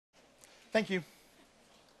Thank you.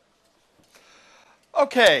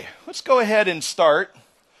 Okay, let's go ahead and start.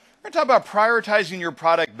 We're going to talk about prioritizing your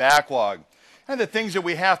product backlog and the things that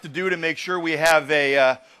we have to do to make sure we have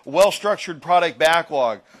a well-structured product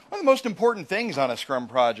backlog. One of the most important things on a Scrum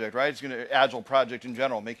project, right? It's an Agile project in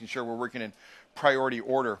general, making sure we're working in priority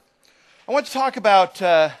order. I want to talk about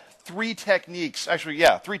three techniques. Actually,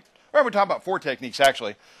 yeah, we're going to talk about four techniques,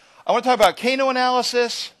 actually. I want to talk about Cohn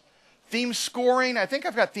analysis, theme scoring. I think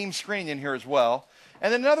I've got theme screening in here as well.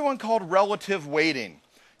 And then another one called relative weighting.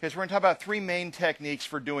 Okay, so we're going to talk about three main techniques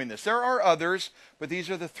for doing this. There are others, but these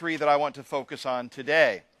are the three that I want to focus on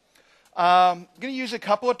today. I'm going to use a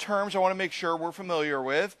couple of terms I want to make sure we're familiar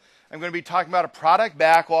with. I'm going to be talking about a product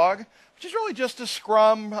backlog, which is really just a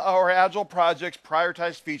Scrum or Agile project's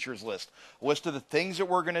prioritized features list, a list of the things that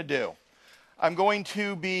we're going to do. I'm going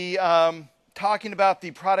to be talking about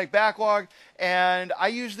the product backlog, and I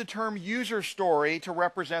use the term user story to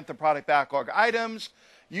represent the product backlog items.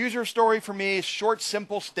 User story for me is a short,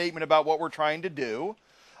 simple statement about what we're trying to do.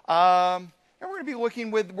 And we're going to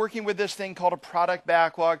be working with this thing called a product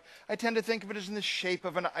backlog. I tend to think of it as in the shape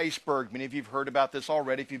of an iceberg. Many of you have heard about this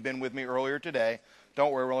already if you've been with me earlier today.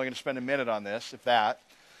 Don't worry, we're only going to spend a minute on this, if that.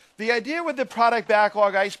 The idea with the product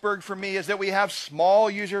backlog iceberg for me is that we have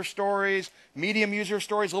small user stories, medium user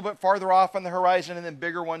stories a little bit farther off on the horizon, and then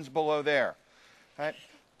bigger ones below there. Right?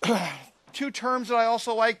 Two terms that I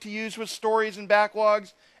also like to use with stories and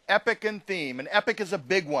backlogs, epic and theme. And epic is a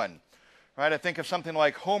big one. Right? I think of something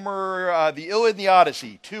like Homer, the Iliad and the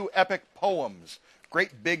Odyssey, two epic poems,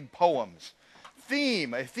 great big poems.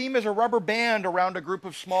 Theme. A theme is a rubber band around a group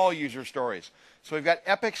of small user stories. So we've got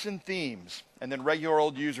epics and themes, and then regular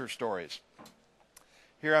old user stories.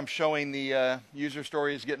 Here I'm showing the user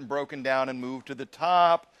stories getting broken down and moved to the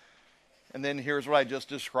top. And then here's what I just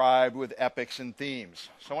described with epics and themes.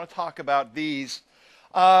 So I want to talk about these.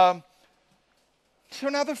 So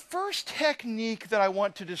now the first technique that I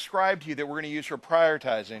want to describe to you that we're going to use for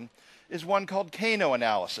prioritizing is one called Cohn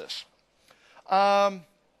analysis. We're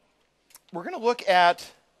going to look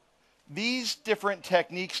at these different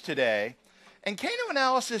techniques today. And Cohn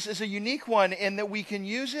analysis is a unique one in that we can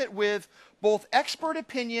use it with both expert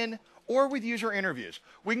opinion or with user interviews.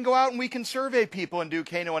 We can go out and we can survey people and do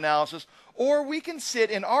Cohn analysis, or we can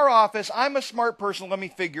sit in our office, I'm a smart person, let me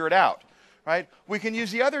figure it out. Right? We can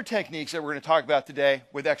use the other techniques that we're going to talk about today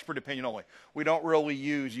with expert opinion only. We don't really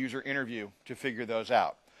use user interview to figure those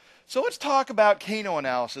out. So let's talk about Cohn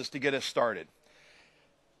analysis to get us started.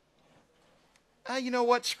 You know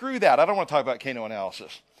what? Screw that. I don't want to talk about Cohn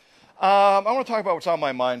analysis. I want to talk about what's on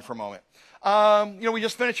my mind for a moment. We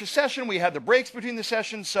just finished a session. We had the breaks between the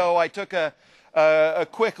sessions, so I took a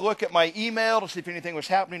quick look at my email to see if anything was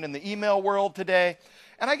happening in the email world today.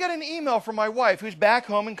 And I got an email from my wife, who's back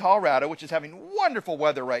home in Colorado, which is having wonderful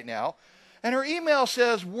weather right now. And her email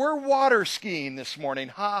says, "We're water skiing this morning,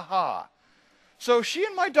 ha ha." So she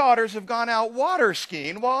and my daughters have gone out water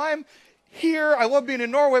skiing while I'm here. I love being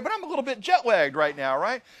in Norway, but I'm a little bit jet lagged right now,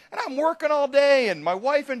 right? And I'm working all day, and my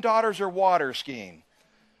wife and daughters are water skiing.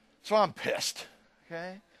 So I'm pissed,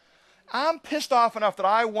 okay? I'm pissed off enough that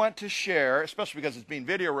I want to share, especially because it's being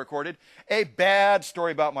video recorded, a bad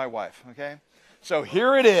story about my wife, okay? So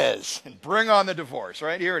here it is. Bring on the divorce,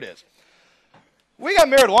 right? Here it is. We got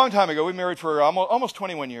married a long time ago. We married for almost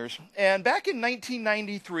 21 years. And back in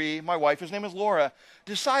 1993, my wife, whose name is Laura,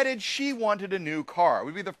 decided she wanted a new car. It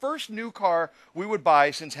would be the first new car we would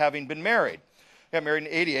buy since having been married. We got married in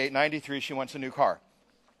 88, 93, she wants a new car.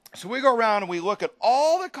 So we go around and we look at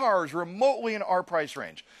all the cars remotely in our price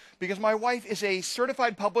range. Because my wife is a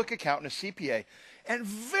certified public accountant, a CPA, and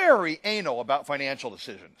very anal about financial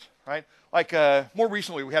decisions, right? Like more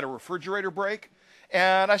recently, we had a refrigerator break.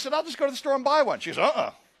 And I said, I'll just go to the store and buy one. She goes,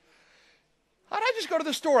 How'd I just go to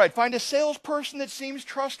the store? I'd find a salesperson that seems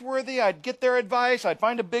trustworthy. I'd get their advice. I'd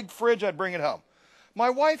find a big fridge. I'd bring it home. My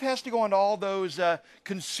wife has to go onto all those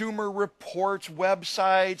consumer reports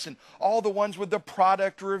websites and all the ones with the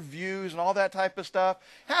product reviews and all that type of stuff.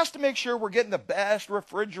 Has to make sure we're getting the best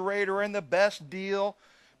refrigerator and the best deal.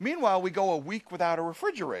 Meanwhile, we go a week without a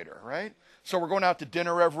refrigerator, right? So we're going out to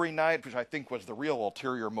dinner every night, which I think was the real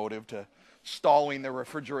ulterior motive to stalling the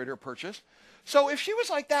refrigerator purchase. So if she was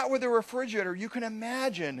like that with a refrigerator, you can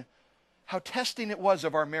imagine how testing it was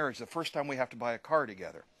of our marriage the first time we have to buy a car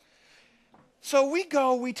together. So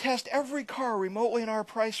we test every car remotely in our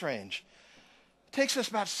price range. It takes us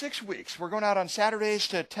about 6 weeks. We're going out on Saturdays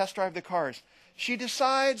to test drive the cars. She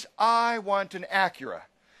decides, I want an Acura.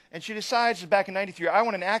 And she decides, back in 93, I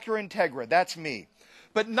want an Acura Integra. That's me.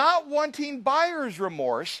 But not wanting buyer's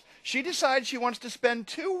remorse, she decides she wants to spend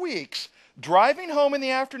 2 weeks driving home in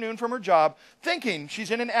the afternoon from her job, thinking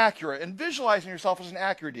she's in an Acura and visualizing herself as an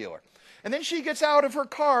Acura dealer. And then she gets out of her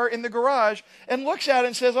car in the garage and looks at it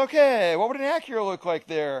and says, okay, what would an Acura look like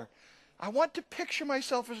there? I want to picture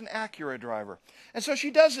myself as an Acura driver. And so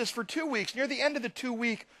she does this for 2 weeks. Near the end of the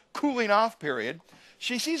 2-week cooling off period,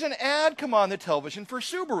 she sees an ad come on the television for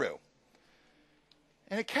Subaru.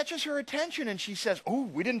 And it catches her attention, and she says, oh,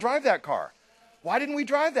 we didn't drive that car. Why didn't we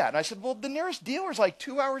drive that? And I said, well, the nearest dealer is like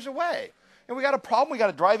 2 hours away. And we got a problem. We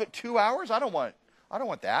got to drive it 2 hours? I don't want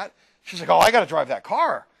that. She's like, oh, I got to drive that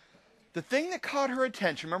car. The thing that caught her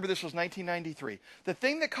attention, remember this was 1993, the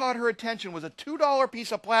thing that caught her attention was a $2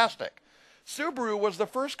 piece of plastic. Subaru was the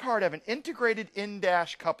first car to have an integrated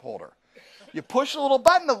in-dash cup holder. You push a little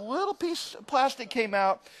button, a little piece of plastic came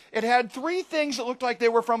out. It had 3 things that looked like they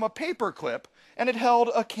were from a paper clip, and it held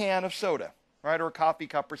a can of soda, right, or a coffee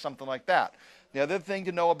cup or something like that. The other thing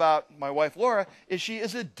to know about my wife Laura is she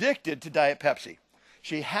is addicted to Diet Pepsi.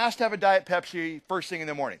 She has to have a Diet Pepsi first thing in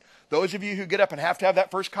the morning. Those of you who get up and have to have that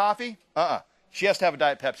first coffee, she has to have a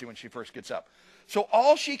Diet Pepsi when she first gets up. So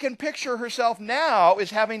all she can picture herself now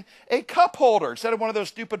is having a cup holder instead of one of those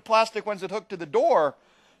stupid plastic ones that hook to the door.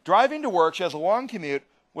 Driving to work, she has a long commute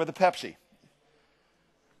with a Pepsi.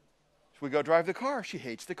 So we go drive the car. She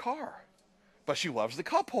hates the car, but she loves the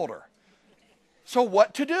cup holder. So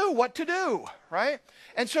what to do? What to do, right?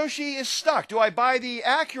 And so she is stuck. Do I buy the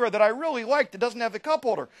Acura that I really like that doesn't have the cup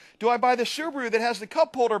holder? Do I buy the Subaru that has the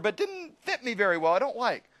cup holder but didn't fit me very well, I don't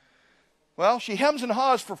like? Well, she hems and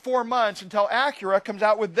haws for 4 months until Acura comes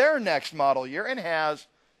out with their next model year and has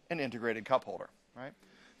an integrated cup holder, right?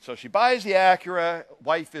 So she buys the Acura,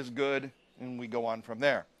 wife is good, and we go on from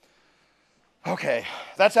there. Okay,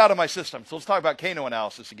 that's out of my system. So let's talk about Kano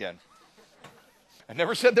analysis again. I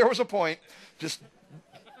never said there was a point. Just,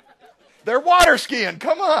 they're water skiing.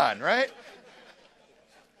 Come on, right?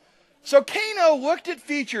 So Kano looked at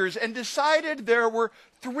features and decided there were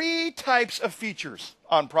 3 types of features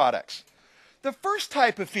on products. The first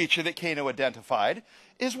type of feature that Kano identified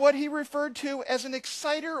is what he referred to as an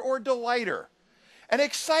exciter or delighter. An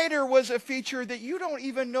exciter was a feature that you don't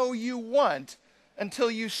even know you want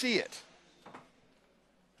until you see it.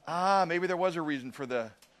 Maybe there was a reason for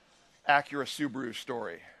the Acura Subaru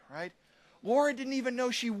story, right? Laura didn't even know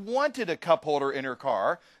she wanted a cup holder in her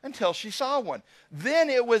car until she saw one. Then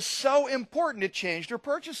it was so important it changed her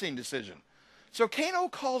purchasing decision. So Kano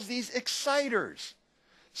calls these exciters.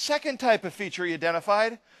 Second type of feature he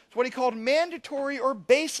identified is what he called mandatory or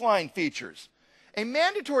baseline features. A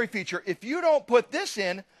mandatory feature, if you don't put this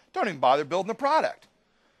in, don't even bother building the product.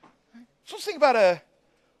 So let's think about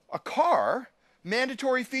a car.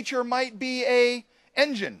 Mandatory feature might be a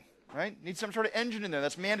engine, right? Need some sort of engine in there.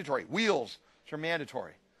 That's mandatory. Wheels are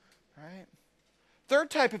mandatory, right? Third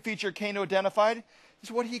type of feature Kano identified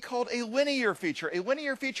is what he called a linear feature. A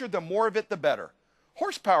linear feature, the more of it, the better.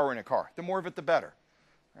 Horsepower in a car, the more of it, the better,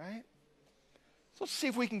 right? So let's see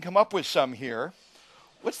if we can come up with some here.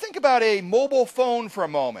 Let's think about a mobile phone for a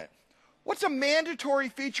moment. What's a mandatory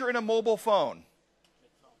feature in a mobile phone?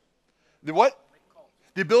 The what?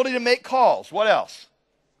 The ability to make calls. What else?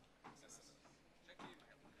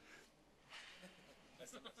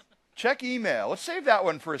 Check email. Let's save that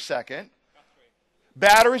one for a second.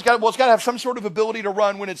 Battery's got, well, it's got to have some sort of ability to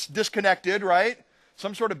run when it's disconnected, right?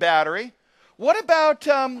 Some sort of battery. What about,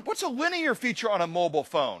 what's a linear feature on a mobile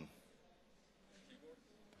phone?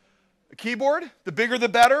 A keyboard? The bigger the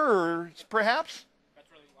better, or perhaps?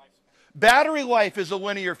 Battery life is a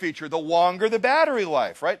linear feature. The longer the battery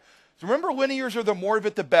life, right? So remember, linears are the more of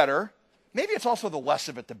it, the better. Maybe it's also the less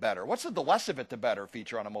of it, the better. What's the less of it, the better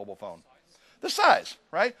feature on a mobile phone? The size,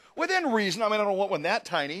 right? Within reason. I mean, I don't want one that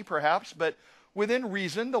tiny, perhaps, but within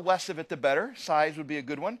reason, the less of it, the better. Size would be a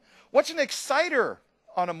good one. What's an exciter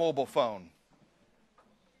on a mobile phone?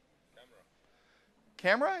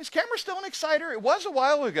 Camera? Is camera still an exciter? It was a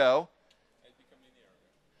while ago.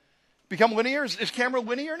 Become linear? Is camera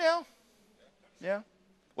linear now? Yeah.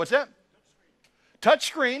 What's that? Touch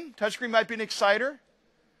screen. Touch screen might be an exciter.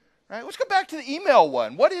 Right? Let's go back to the email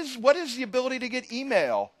one. What is the ability to get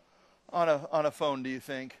email on a phone, do you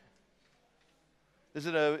think? Is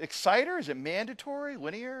it an exciter? Is it mandatory?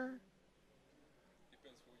 Linear?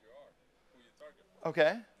 Depends who you are, who you target.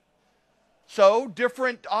 Okay. So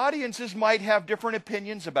different audiences might have different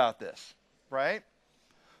opinions about this, right?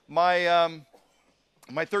 My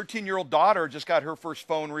 13-year-old daughter just got her first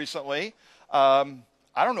phone recently.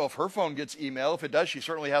 I don't know if her phone gets email. If it does, she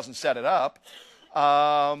certainly hasn't set it up.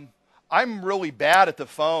 I'm really bad at the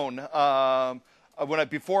phone.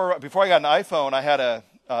 Before I got an iPhone, I had a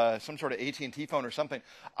some sort of AT&T phone or something,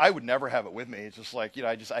 I would never have it with me. It's just like,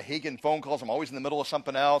 I hate getting phone calls. I'm always in the middle of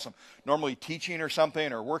something else. I'm normally teaching or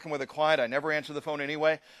something or working with a client. I never answer the phone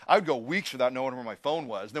anyway. I would go weeks without knowing where my phone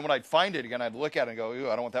was. Then when I'd find it again, I'd look at it and go,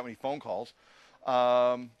 I don't want that many phone calls.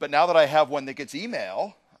 But now that I have one that gets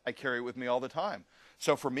email, I carry it with me all the time.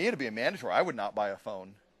 So for me, it'd be a mandatory. I would not buy a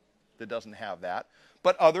phone that doesn't have that.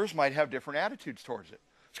 But others might have different attitudes towards it.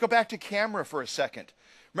 Let's go back to camera for a second.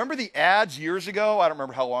 Remember the ads years ago? I don't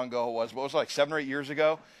remember how long ago it was, but it was like 7 or 8 years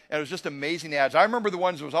ago. And it was just amazing ads. I remember the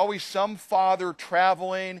ones, there was always some father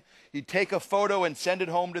traveling. He'd take a photo and send it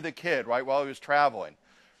home to the kid, right, while he was traveling.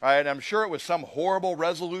 Right? And I'm sure it was some horrible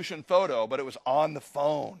resolution photo, but it was on the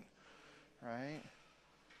phone. Right?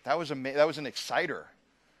 That was an exciter.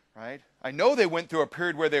 Right? I know they went through a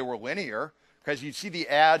period where they were linear, because you'd see the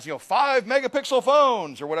ads, 5 megapixel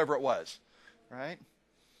phones or whatever it was. Right?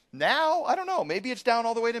 Now, I don't know, maybe it's down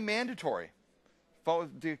all the way to mandatory.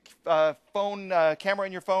 Phone camera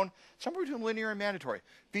in your phone, somewhere between linear and mandatory.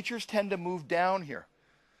 Features tend to move down here.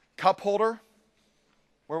 Cup holder,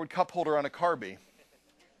 where would cup holder on a car be?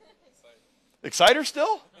 Exciter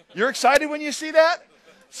still? You're excited when you see that?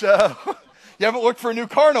 So, you haven't looked for a new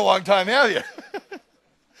car in a long time, have you?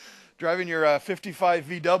 Driving your 55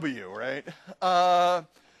 VW, right?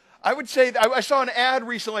 I would say, I saw an ad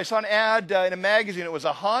recently. I saw an ad in a magazine. It was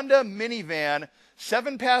a Honda minivan,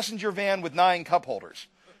 7-passenger van with 9 cup holders,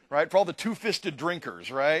 right? For all the two-fisted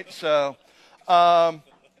drinkers, right? So I'm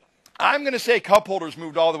going to say cup holders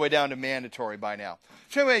moved all the way down to mandatory by now.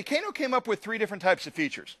 So anyway, Cohn came up with 3 different types of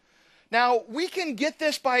features. Now, we can get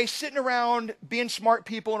this by sitting around being smart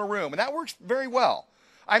people in a room, and that works very well.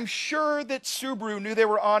 I'm sure that Subaru knew they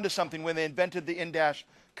were onto something when they invented the in-dash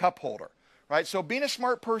cup holder. Right? So being a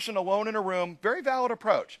smart person alone in a room, very valid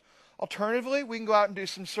approach. Alternatively, we can go out and do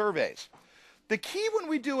some surveys. The key when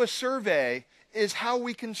we do a survey is how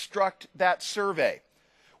we construct that survey.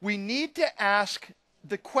 We need to ask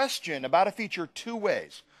the question about a feature 2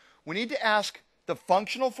 ways. We need to ask the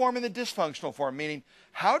functional form and the dysfunctional form, meaning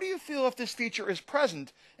how do you feel if this feature is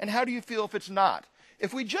present and how do you feel if it's not?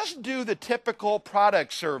 If we just do the typical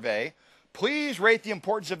product survey, please rate the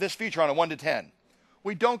importance of this feature on a 1 to 10.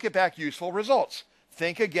 We don't get back useful results.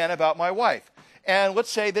 Think again about my wife. And let's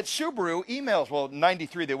say that Subaru emails, well,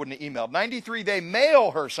 93 they wouldn't have emailed. 93 they mail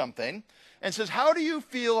her something and says, how do you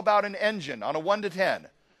feel about an engine on a 1 to 10?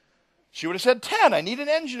 She would have said 10, I need an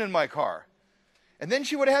engine in my car. And then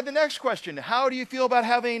she would have had the next question, how do you feel about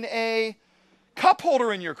having a cup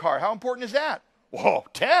holder in your car? How important is that? Whoa,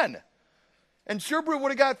 10. And Subaru would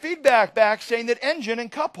have got feedback back saying that engine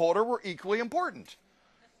and cup holder were equally important.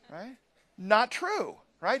 Right? Not true,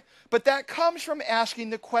 right? But that comes from asking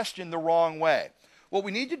the question the wrong way. What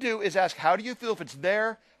we need to do is ask, how do you feel if it's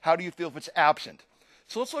there? How do you feel if it's absent?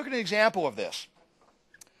 So let's look at an example of this.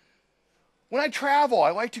 When I travel, I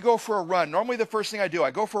like to go for a run. Normally the first thing I do, I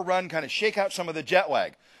go for a run, kind of shake out some of the jet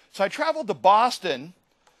lag. So I traveled to Boston,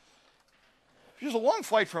 which is a long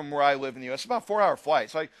flight from where I live in the U.S. It's about a 4-hour flight.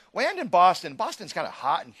 So I land in Boston. Boston's kind of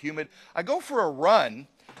hot and humid. I go for a run.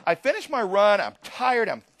 I finish my run, I'm tired,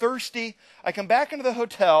 I'm thirsty. I come back into the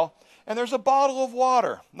hotel, and there's a bottle of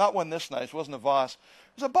water. Not one this nice, it wasn't a Voss.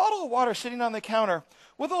 There's a bottle of water sitting on the counter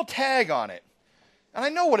with a little tag on it. And I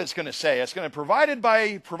know what it's going to say. It's going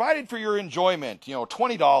to provided for your enjoyment,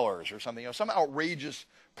 $20 or something, some outrageous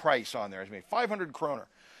price on there. It's maybe 500 kroner.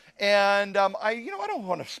 And I don't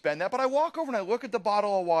want to spend that, but I walk over and I look at the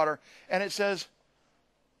bottle of water, and it says,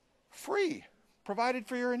 free, provided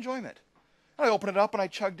for your enjoyment. I opened it up and I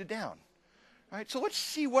chugged it down. Right? So let's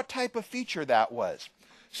see what type of feature that was.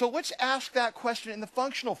 So let's ask that question in the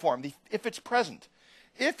functional form, if it's present.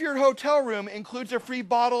 If your hotel room includes a free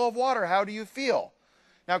bottle of water, how do you feel?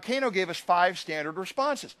 Now, Cohn gave us 5 standard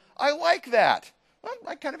responses. I like that. Well,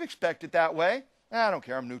 I kind of expect it that way. I don't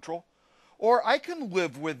care, I'm neutral. Or I can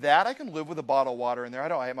live with that. I can live with a bottle of water in there.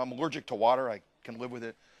 I'm allergic to water. I can live with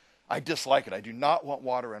it. I dislike it. I do not want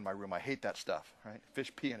water in my room. I hate that stuff. Right?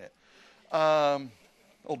 Fish pee in it.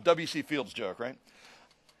 Old W.C. Fields joke, right?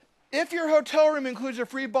 If your hotel room includes a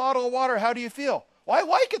free bottle of water, how do you feel? Well, I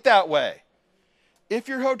like it that way. If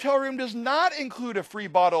your hotel room does not include a free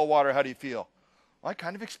bottle of water, how do you feel? Well, I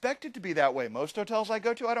kind of expect it to be that way. Most hotels I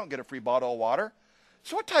go to, I don't get a free bottle of water.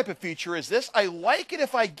 So what type of feature is this? I like it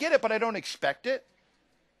if I get it, but I don't expect it.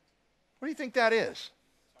 What do you think that is?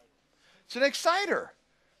 It's an exciter,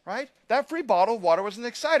 right? That free bottle of water was an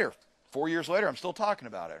exciter. 4 years later, I'm still talking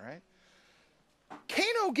about it, right?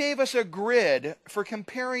 Cohn gave us a grid for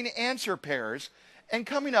comparing answer pairs and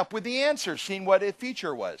coming up with the answer, seeing what a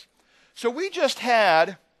feature was. So we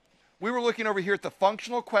were looking over here at the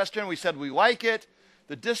functional question. We said we like it.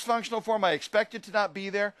 The dysfunctional form, I expect it to not be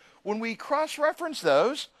there. When we cross-reference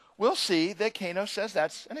those, we'll see that Kano says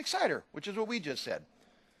that's an exciter, which is what we just said.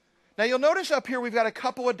 Now you'll notice up here we've got a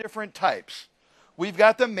couple of different types. We've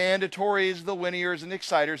got the mandatories, the linears, and the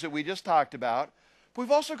exciters that we just talked about. But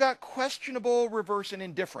we've also got questionable, reverse, and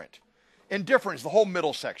indifferent. Indifferent is the whole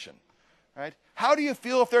middle section. Right? How do you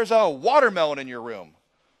feel if there's a watermelon in your room?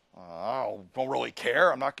 I don't really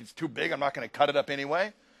care. It's too big. I'm not going to cut it up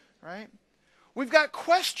anyway. Right? We've got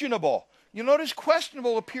questionable. You'll notice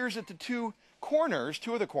questionable appears at the two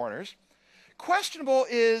of the corners. Questionable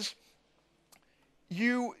is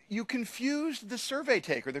you confused the survey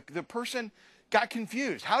taker. The person got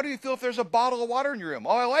confused. How do you feel if there's a bottle of water in your room?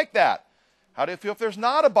 Oh, I like that. How do you feel if there's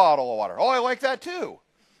not a bottle of water? Oh, I like that too.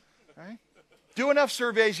 Right? Do enough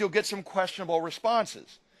surveys, you'll get some questionable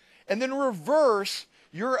responses. And then reverse,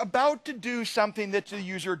 you're about to do something that the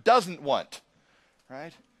user doesn't want.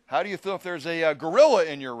 Right? How do you feel if there's a gorilla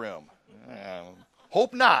in your room?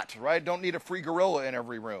 Hope not, right? Don't need a free gorilla in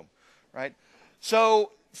every room, right?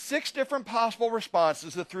 So 6 different possible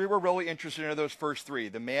responses. The 3 we're really interested in are those first 3,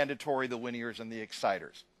 the mandatory, the linears, and the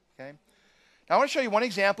exciters. Okay? Now I want to show you one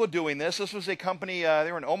example of doing this. This was a company,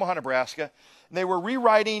 they were in Omaha, Nebraska, and they were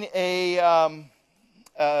rewriting a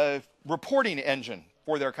reporting engine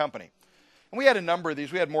for their company. And we had a number of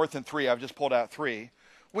these. We had more than 3. I've just pulled out 3.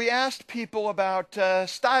 We asked people about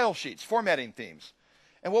style sheets, formatting themes.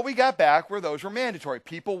 And what we got back were those were mandatory.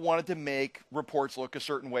 People wanted to make reports look a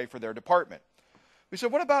certain way for their department. We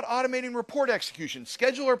said, what about automating report execution?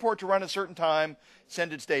 Schedule a report to run at a certain time,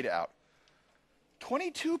 send its data out.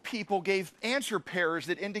 22 people gave answer pairs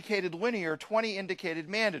that indicated linear, 20 indicated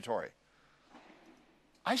mandatory.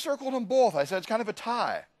 I circled them both. I said, it's kind of a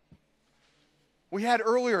tie. We had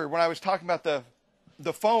earlier, when I was talking about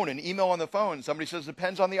the phone and email on the phone, somebody says it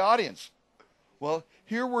depends on the audience. Well,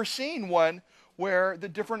 here we're seeing one where the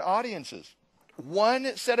different audiences.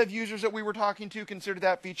 One set of users that we were talking to considered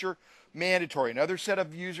that feature mandatory. Another set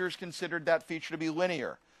of users considered that feature to be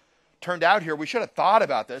linear. Turned out here, we should have thought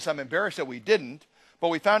about this. I'm embarrassed that we didn't. But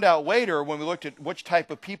we found out later when we looked at which type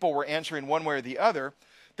of people were answering one way or the other,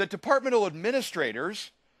 that departmental administrators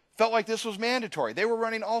felt like this was mandatory. They were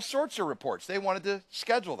running all sorts of reports. They wanted to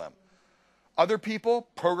schedule them. Other people,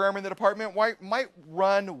 programmer in the department, might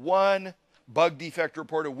run one bug defect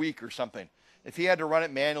report a week or something. If he had to run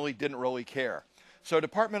it manually, didn't really care. So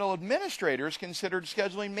departmental administrators considered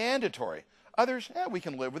scheduling mandatory. Others, we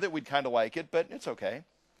can live with it. We'd kind of like it, but it's okay.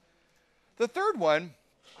 The third one,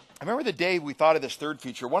 I remember the day we thought of this third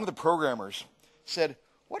feature, one of the programmers said,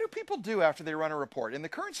 what do people do after they run a report? In the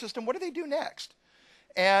current system, what do they do next?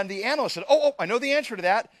 And the analyst said, I know the answer to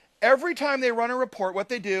that. Every time they run a report, what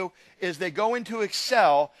they do is they go into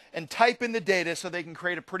Excel and type in the data so they can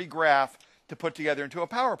create a pretty graph to put together into a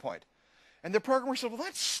PowerPoint. And the programmer said, well,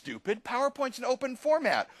 that's stupid. PowerPoint's an open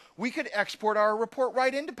format. We could export our report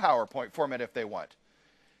right into PowerPoint format if they want.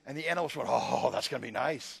 And the analyst went, that's going to be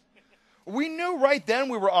nice. We knew right then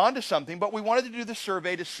we were onto something, but we wanted to do the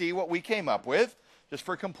survey to see what we came up with, just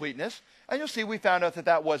for completeness. And you'll see we found out that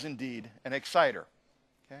that was indeed an exciter.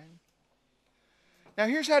 Okay? Now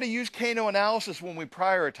here's how to use Kano analysis when we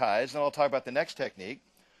prioritize, and I'll talk about the next technique.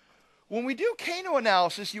 When we do Kano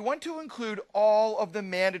analysis, you want to include all of the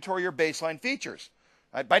mandatory or baseline features,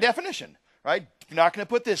 right? By definition, right? If you're not going to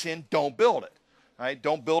put this in, don't build it, right?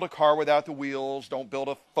 Don't build a car without the wheels. Don't build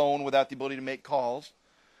a phone without the ability to make calls,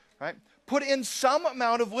 right? Put in some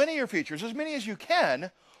amount of linear features, as many as you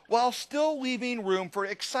can, while still leaving room for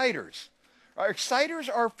exciters. Our exciters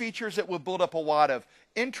are features that will build up a lot of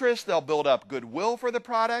interest. They'll build up goodwill for the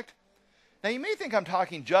product. Now, you may think I'm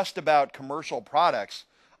talking just about commercial products.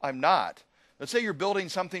 I'm not. Let's say you're building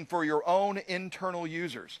something for your own internal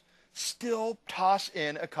users. Still toss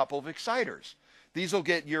in a couple of exciters. These will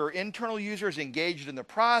get your internal users engaged in the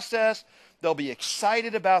process. They'll be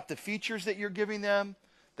excited about the features that you're giving them.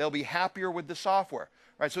 They'll be happier with the software.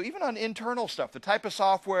 Right? So even on internal stuff, the type of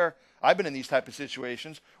software, I've been in these type of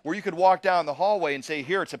situations where you could walk down the hallway and say,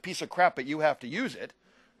 here, it's a piece of crap, but you have to use it.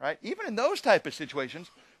 Right? Even in those type of situations,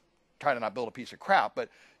 try to not build a piece of crap, but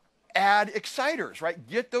add exciters, right?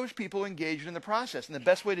 Get those people engaged in the process. And the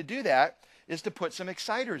best way to do that is to put some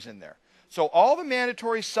exciters in there. So all the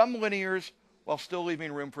mandatory, some linears, while still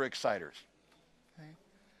leaving room for exciters. Okay.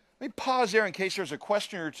 Let me pause there in case there's a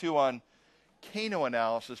question or two on Kano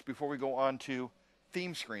analysis before we go on to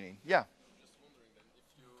theme screening. Yeah? I'm just wondering then, if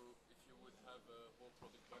you would have a whole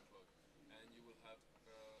product backlog and you will have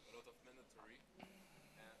a lot of mandatory,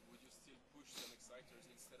 would you still push some exciters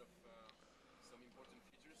instead of some important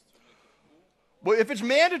features to make it cool? Well, if it's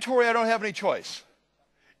mandatory, I don't have any choice.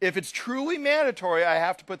 If it's truly mandatory, I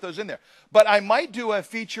have to put those in there. But I might do a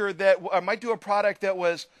feature that, I might do a product that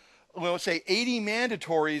was, well, let's say 80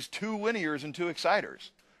 mandatories, 2 linears, and 2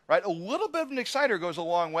 exciters, right? A little bit of an exciter goes a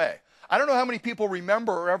long way. I don't know how many people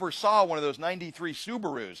remember or ever saw one of those 93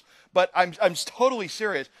 Subarus, but I'm totally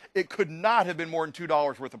serious. It could not have been more than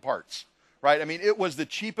 $2 worth of parts, right? I mean, it was the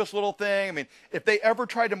cheapest little thing. I mean, if they ever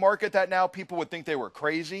tried to market that now, people would think they were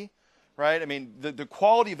crazy, right? I mean, the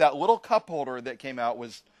quality of that little cup holder that came out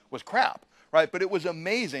was crap, right? But it was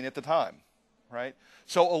amazing at the time, right?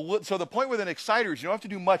 So the point with an exciter is you don't have to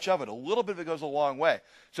do much of it. A little bit of it goes a long way.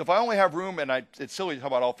 So if I only have room, and it's silly to talk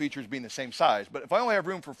about all features being the same size, but if I only have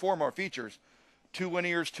room for 4 more features, 2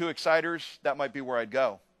 linears, 2 exciters, that might be where I'd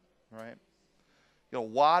go, right? You get a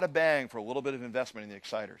lot of bang for a little bit of investment in the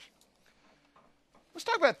exciters. Let's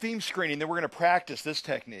talk about theme screening, then we're going to practice this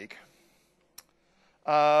technique.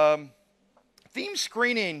 Theme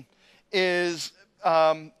screening is,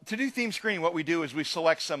 to do theme screening, what we do is we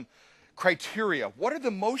select some criteria. What are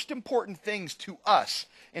the most important things to us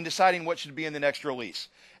in deciding what should be in the next release?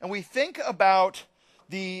 And we think about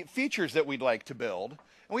the features that we'd like to build,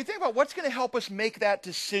 and we think about what's going to help us make that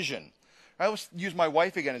decision. Let's use my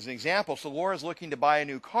wife again as an example. So Laura's looking to buy a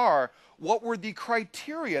new car. What were the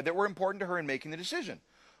criteria that were important to her in making the decision?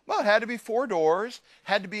 Well, it had to be 4 doors,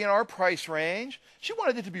 had to be in our price range. She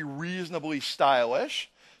wanted it to be reasonably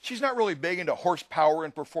stylish. She's not really big into horsepower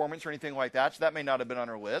and performance or anything like that, so that may not have been on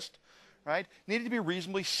her list. Right? Needed to be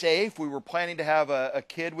reasonably safe. We were planning to have a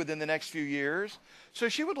kid within the next few years. So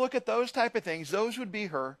she would look at those type of things. Those would be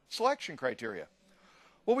her selection criteria.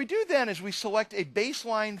 What we do then is we select a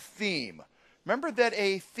baseline theme. Remember that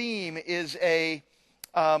a theme is a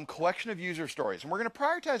collection of user stories. And we're going to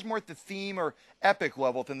prioritize more at the theme or epic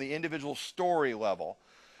level than the individual story level.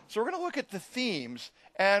 So we're going to look at the themes,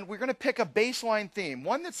 and we're going to pick a baseline theme,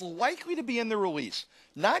 one that's likely to be in the release.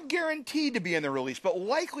 Not guaranteed to be in the release, but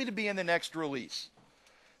likely to be in the next release.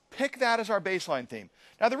 Pick that as our baseline theme.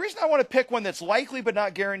 Now, the reason I want to pick one that's likely but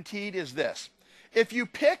not guaranteed is this. If you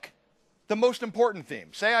pick the most important theme,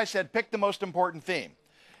 say I said pick the most important theme,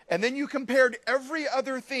 and then you compared every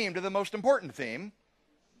other theme to the most important theme,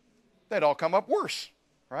 they'd all come up worse,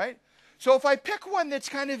 right? So if I pick one that's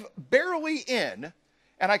kind of barely in,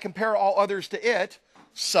 and I compare all others to it,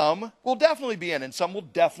 some will definitely be in and some will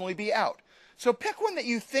definitely be out. So pick one that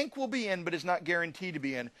you think will be in but is not guaranteed to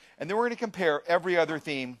be in, and then we're going to compare every other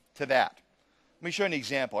theme to that. Let me show you an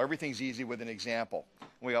example. Everything's easy with an example.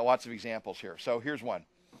 We got lots of examples here. So here's one.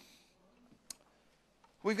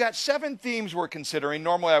 We've got 7 themes we're considering.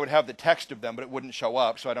 Normally I would have the text of them, but it wouldn't show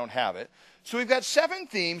up, so I don't have it. So we've got 7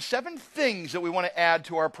 themes, 7 things that we want to add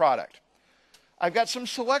to our product. I've got some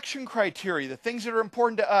selection criteria, the things that are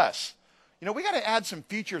important to us. You know, we got to add some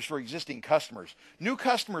features for existing customers. New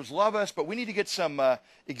customers love us, but we need to get some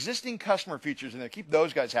existing customer features in there. Keep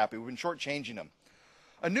those guys happy. We've been shortchanging them.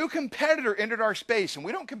 A new competitor entered our space, and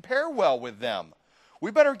we don't compare well with them. We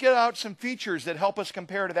better get out some features that help us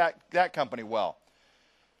compare to that company well.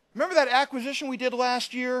 Remember that acquisition we did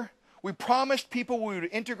last year? We promised people we would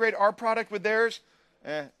integrate our product with theirs.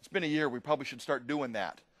 It's been a year. We probably should start doing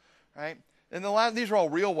that, right? And these are all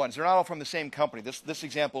real ones. They're not all from the same company. This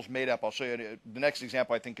example is made up. I'll show you. The next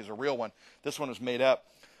example I think is a real one. This one was made up.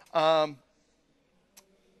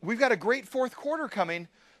 We've got a great 4th quarter coming,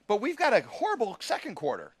 but we've got a horrible 2nd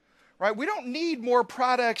quarter, right? We don't need more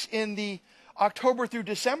products in the October through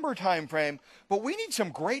December timeframe, but we need some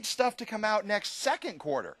great stuff to come out next 2nd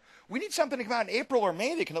quarter. We need something to come out in April or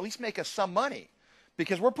May that can at least make us some money,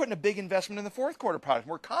 because we're putting a big investment in the 4th quarter product.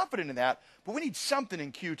 We're confident in that, but we need something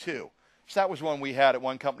in Q2. So that was one we had at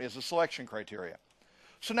one company as a selection criteria.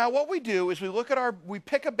 So now what we do is we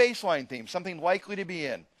pick a baseline theme, something likely to be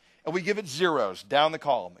in, and we give it zeros down the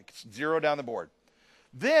column. It's 0 down the board.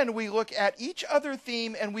 Then we look at each other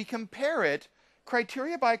theme and we compare it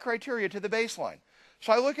criteria by criteria to the baseline.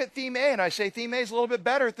 So I look at theme A and I say theme A is a little bit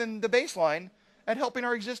better than the baseline at helping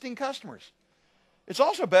our existing customers. It's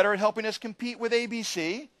also better at helping us compete with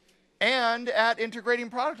ABC and at integrating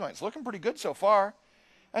product lines. Looking pretty good so far.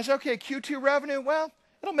 I say, okay, Q2 revenue, well,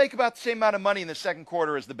 it'll make about the same amount of money in the 2nd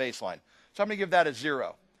quarter as the baseline. So I'm going to give that a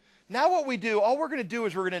 0. Now what we do, all we're going to do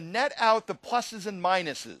is we're going to net out the pluses and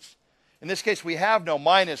minuses. In this case, we have no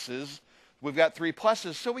minuses. We've got 3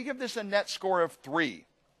 pluses, so we give this a net score of 3.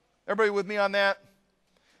 Everybody with me on that?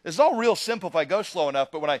 It's all real simple if I go slow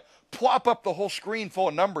enough, but when I plop up the whole screen full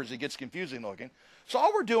of numbers, it gets confusing looking. So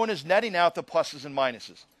all we're doing is netting out the pluses and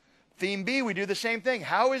minuses. Theme B, we do the same thing.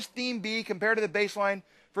 How is theme B compared to the baseline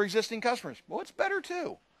for existing customers? Well, it's better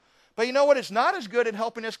too. But you know what? It's not as good at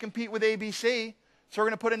helping us compete with ABC, so we're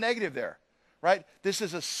going to put a negative there, right? This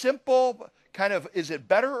is a simple kind of, is it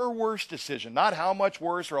better or worse decision? Not how much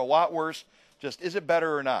worse or a lot worse, just is it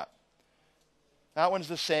better or not? That one's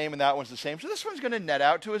the same and that one's the same. So this one's going to net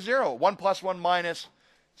out to a 0. 1 plus 1 minus,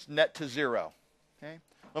 it's net to 0. Okay?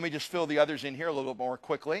 Let me just fill the others in here a little bit more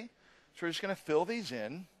quickly. So we're just going to fill these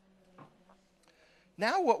in.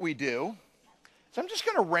 Now what we do is I'm just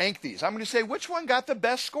going to rank these. I'm going to say which one got the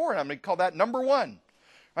best score, and I'm going to call that number 1. All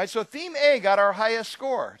right, so theme A got our highest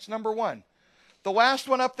score. It's number 1. The last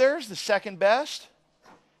one up there is the second best.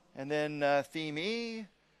 And then theme E.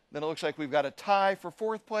 Then it looks like we've got a tie for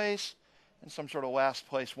 4th place and some sort of last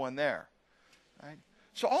place one there. All right?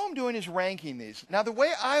 So all I'm doing is ranking these. Now the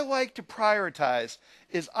way I like to prioritize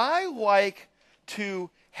is I like to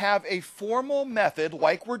have a formal method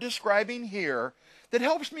like we're describing here that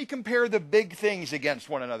helps me compare the big things against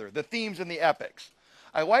one another, the themes and the epics.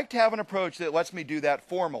 I like to have an approach that lets me do that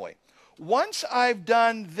formally. Once I've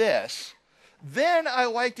done this, then I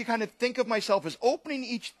like to kind of think of myself as opening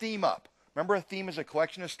each theme up. Remember, a theme is a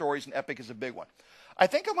collection of stories, and epic is a big one. I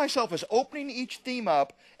think of myself as opening each theme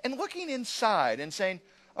up and looking inside and saying,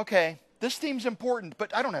 okay, this theme's important,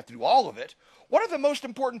 but I don't have to do all of it. What are the most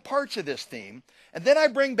important parts of this theme? And then I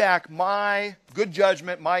bring back my good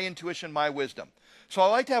judgment, my intuition, my wisdom. So I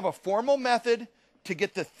like to have a formal method to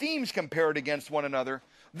get the themes compared against one another.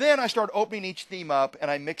 Then I start opening each theme up and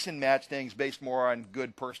I mix and match things based more on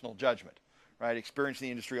good personal judgment. Right, experience in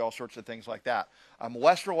the industry, all sorts of things like that. I'm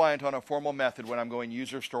less reliant on a formal method when I'm going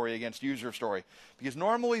user story against user story, because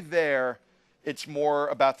normally there, it's more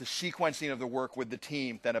about the sequencing of the work with the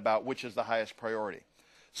team than about which is the highest priority.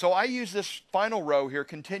 So I use this final row here,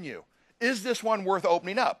 continue. Is this one worth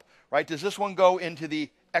opening up? Right? Does this one go into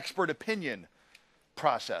the expert opinion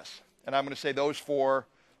process? And I'm going to say those 4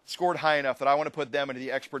 scored high enough that I want to put them into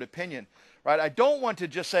the expert opinion. Right? I don't want to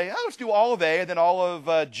just say, oh, let's do all of A and then all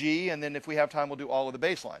of G, and then if we have time, we'll do all of the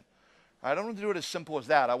baseline. I don't want to do it as simple as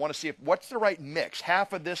that. I want to see what's the right mix.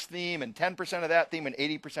 Half of this theme and 10% of that theme and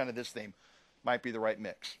 80% of this theme might be the right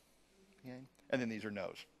mix. Okay? And then these are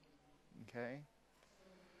no's. Okay?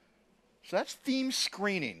 So that's theme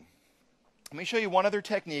screening. Let me show you one other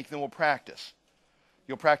technique, then we'll practice.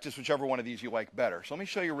 You'll practice whichever one of these you like better. So let me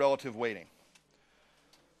show you relative weighting.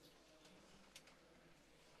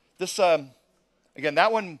 This, again,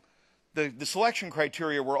 that one, the selection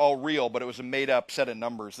criteria were all real, but it was a made-up set of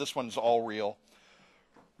numbers. This one's all real.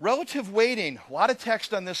 Relative weighting, a lot of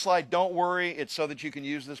text on this slide. Don't worry, it's so that you can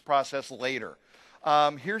use this process later.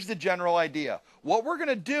 Here's the general idea. What we're going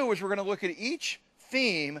to do is we're going to look at each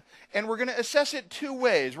theme, and we're going to assess it 2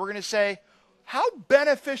 ways. We're going to say, how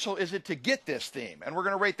beneficial is it to get this theme? And we're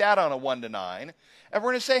going to rate that on a 1 to 9. And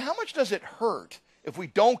we're going to say, how much does it hurt if we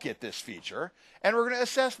don't get this feature? And we're going to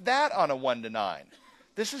assess that on a 1 to 9.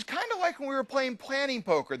 This is kind of like when we were playing planning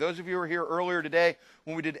poker. Those of you who were here earlier today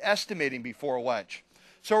when we did estimating before lunch.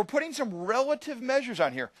 So we're putting some relative measures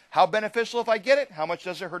on here. How beneficial if I get it? How much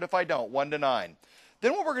does it hurt if I don't? 1 to 9.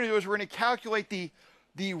 Then what we're going to do is we're going to calculate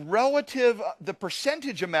the relative, the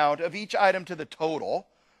percentage amount of each item to the total.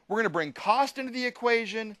 We're going to bring cost into the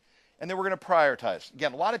equation, and then we're going to prioritize.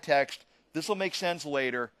 Again, a lot of text. This will make sense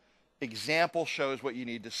later. Example shows what you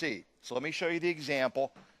need to see. So let me show you the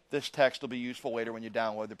example. This text will be useful later when you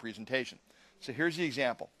download the presentation. So here's the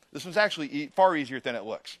example. This one's actually far easier than it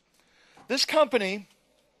looks. This company,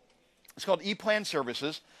 it's called ePlan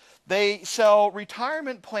Services. They sell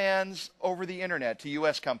retirement plans over the internet to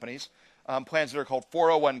U.S. companies, plans that are called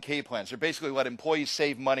 401k plans. They're basically let employees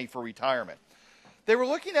save money for retirement. They were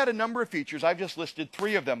looking at a number of features. I've just listed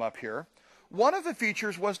 3 of them up here. One of the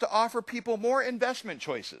features was to offer people more investment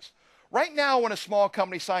choices. Right now, when a small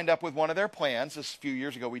company signed up with one of their plans, this a few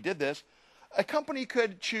years ago we did this, a company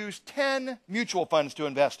could choose 10 mutual funds to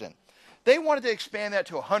invest in. They wanted to expand that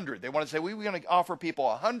to 100. They wanted to say, we're going to offer people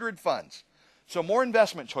 100 funds. So more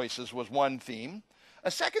investment choices was one theme.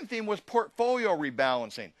 A second theme was portfolio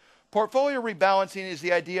rebalancing. Portfolio rebalancing is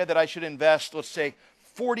the idea that I should invest, let's say,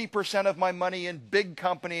 40% of my money in big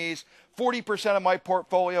companies, 40% of my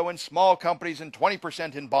portfolio in small companies, and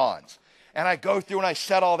 20% in bonds. And I go through and I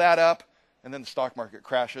set all that up, and then the stock market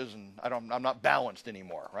crashes, and I'm not balanced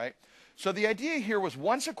anymore, right? So the idea here was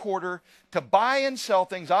once a quarter to buy and sell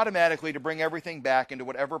things automatically to bring everything back into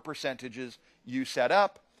whatever percentages you set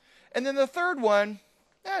up. And then the third one,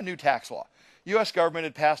 new tax law. U.S. government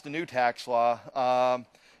had passed a new tax law.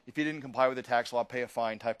 If you didn't comply with the tax law, pay a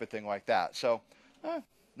fine type of thing like that. So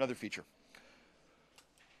another feature.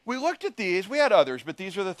 We looked at these. We had others, but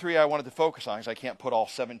these are the 3 I wanted to focus on because I can't put all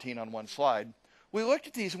 17 on one slide. We looked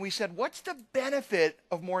at these and we said, what's the benefit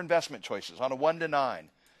of more investment choices on a 1 to 9?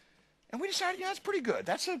 And we decided, that's pretty good.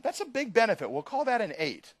 That's a big benefit. We'll call that an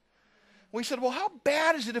 8. We said, well, how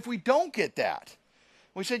bad is it if we don't get that?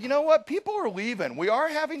 We said, you know what? People are leaving. We are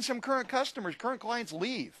having some current customers, current clients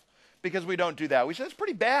leave because we don't do that. We said, it's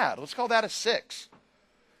pretty bad. Let's call that a 6.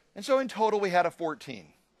 And so in total, we had a 14.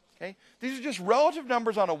 Okay? These are just relative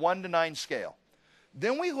numbers on a 1 to 9 scale.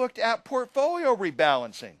 Then we looked at portfolio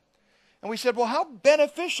rebalancing. And we said, well, how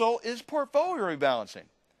beneficial is portfolio rebalancing?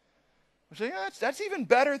 We said, yeah, that's even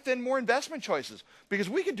better than more investment choices because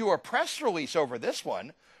we could do a press release over this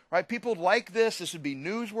one, right? People like this. This would be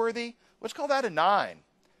newsworthy. Let's call that a 9.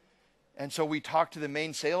 And so we talked to the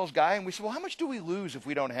main sales guy and we said, well, how much do we lose if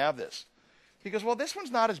we don't have this? He goes, well, this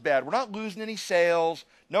one's not as bad. We're not losing any sales,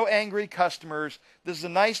 no angry customers. This is a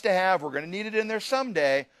nice to have. We're going to need it in there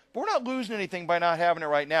someday, but we're not losing anything by not having it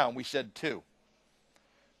right now. And we said 2.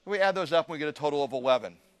 We add those up and we get a total of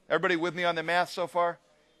 11. Everybody with me on the math so far?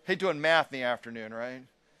 Hate doing math in the afternoon, right?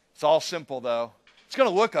 It's all simple, though. It's going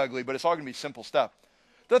to look ugly, but it's all going to be simple stuff.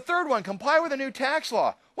 The third one, comply with a new tax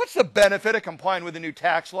law. What's the benefit of complying with a new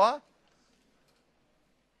tax law?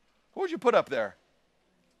 What would you put up there?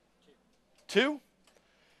 2?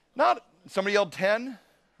 Not, somebody yelled 10,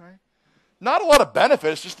 right? Not a lot of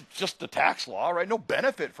benefit. It's just the tax law, right? No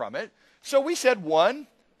benefit from it. So we said 1.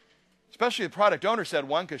 Especially the product owner said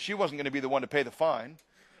 1 because she wasn't going to be the one to pay the fine,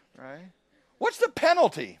 right? What's the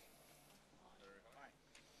penalty?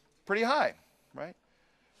 Pretty high, right?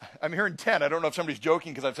 I'm hearing 10. I don't know if somebody's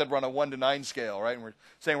joking because I've said we're on a 1 to 9 scale, right? And we're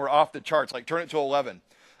saying we're off the charts, like turn it to 11.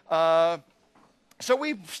 So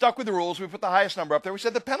we stuck with the rules. We put the highest number up there. We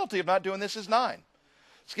said the penalty of not doing this is 9.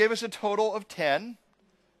 This gave us a total of 10,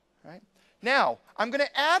 right? Now, I'm going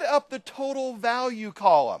to add up the total value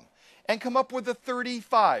column and come up with a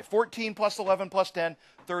 35. 14 plus 11 plus 10,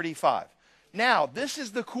 35. Now, this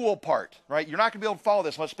is the cool part, right? You're not going to be able to follow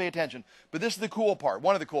this. Let's pay attention. But this is the cool part,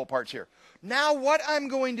 one of the cool parts here. Now, what I'm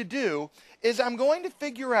going to do is I'm going to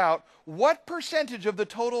figure out what percentage of the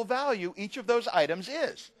total value each of those items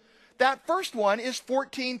is. That first one is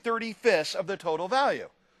 14/35 of the total value,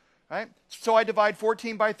 right? So I divide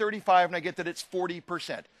 14 by 35, and I get that it's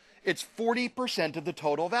 40%. It's 40% of the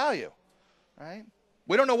total value, right?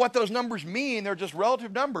 We don't know what those numbers mean. They're just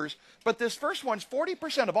relative numbers. But this first one's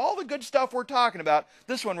 40% of all the good stuff we're talking about.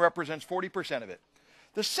 This one represents 40% of it.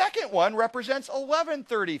 The second one represents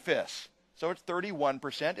 11/35. So it's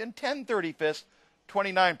 31%. And 10/35,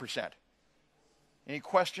 29%. Any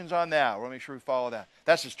questions on that? We'll make sure we follow that.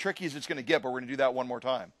 That's as tricky as it's going to get, but we're going to do that one more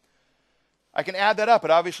time. I can add that up.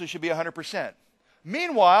 It obviously should be 100%.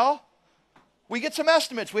 Meanwhile, we get some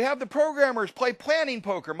estimates. We have the programmers play planning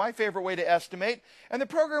poker, my favorite way to estimate, and the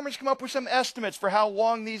programmers come up with some estimates for how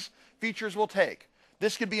long these features will take.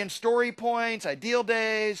 This could be in story points, ideal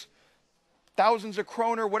days, thousands of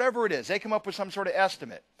kroner, whatever it is. They come up with some sort of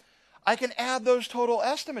estimate. I can add those total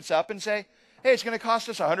estimates up and say, hey, it's going to cost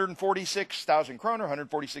us 146,000 kroner,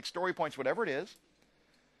 146 story points, whatever it is.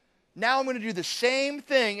 Now I'm going to do the same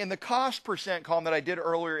thing in the cost percent column that I did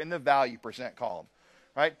earlier in the value percent column.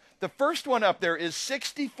 Right? The first one up there is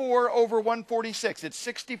 64 over 146. It's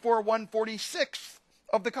 64 146th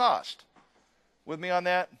of the cost. With me on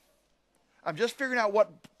that? I'm just figuring out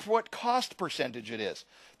what cost percentage it is.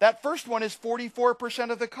 That first one is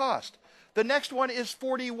 44% of the cost. The next one is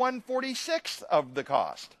 41 146th of the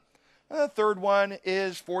cost. And the third one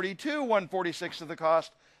is 42 146th of the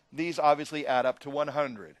cost. These obviously add up to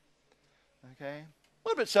 100. Okay? A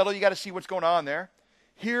little bit subtle. You got to see what's going on there.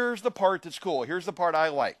 Here's the part that's cool. Here's the part I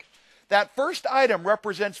like. That first item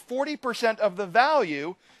represents 40% of the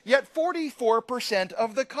value, yet 44%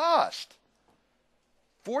 of the cost.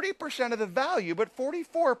 40% of the value, but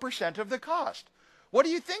 44% of the cost. What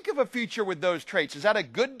do you think of a feature with those traits? Is that a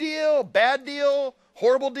good deal, bad deal,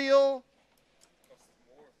 horrible deal?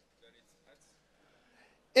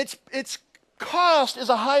 Its cost is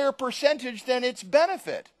a higher percentage than its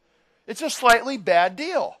benefit. It's a slightly bad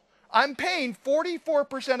deal. I'm paying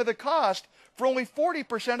 44% of the cost for only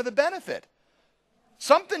 40% of the benefit.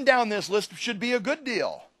 Something down this list should be a good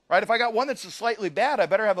deal, right? If I got one that's a slightly bad, I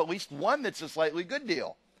better have at least one that's a slightly good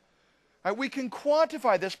deal. Right, we can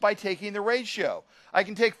quantify this by taking the ratio. I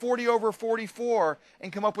can take 40 over 44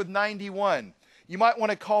 and come up with 91. You might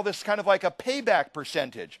want to call this kind of like a payback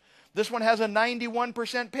percentage. This one has a 91%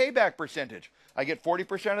 payback percentage. I get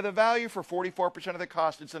 40% of the value for 44% of the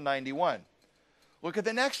cost. It's a 91. Look at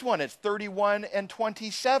the next one. It's 31 and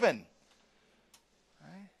 27.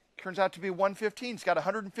 Right? Turns out to be 115. It's got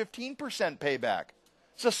 115% payback.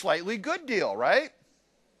 It's a slightly good deal, right?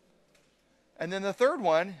 And then the third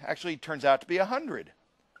one actually turns out to be 100.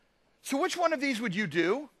 So which one of these would you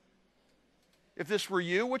do? If this were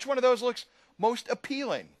you, which one of those looks most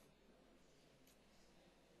appealing?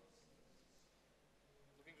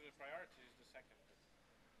 Looking to the priorities,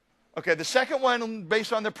 Okay, the second one,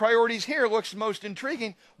 based on the priorities here, looks most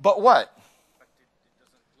intriguing, but what? But it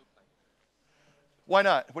doesn't look like it. Why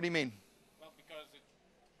not? What do you mean? Well, because it's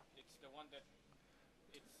the one that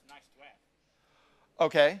it's nice to have.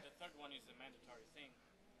 Okay, The third one is a mandatory thing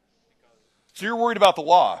because, so you're worried about the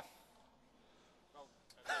law. well,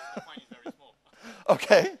 the fine is very small.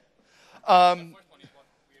 Okay. The first one is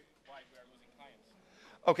why we are losing clients.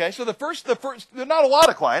 Okay, so the first, there are not a lot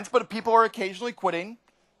of clients, but people are occasionally quitting,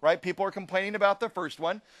 right? People are complaining about the first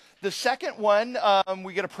one. The second one,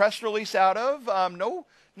 we get a press release out of.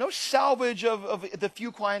 No salvage of the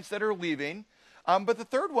few clients that are leaving. But the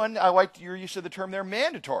third one, I liked your use of the term there,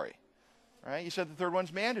 mandatory, right? You said the third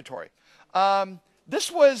one's mandatory.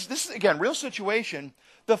 This is, again, real situation.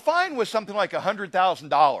 The fine was something like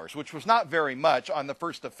 $100,000, which was not very much on the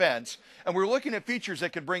first offense. And we were looking at features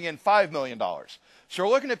that could bring in $5 million. So we're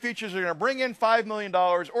looking at features that are going to bring in $5 million,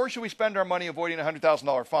 or should we spend our money avoiding a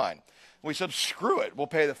 $100,000 fine? And we said, screw it, we'll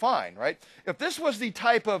pay the fine, right? If this was the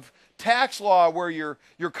type of tax law where your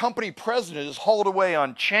company president is hauled away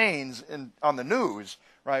on chains on the news,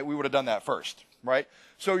 right, we would have done that first, right?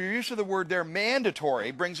 So your use of the word there,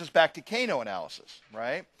 mandatory, brings us back to Kano analysis,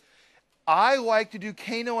 right? I like to do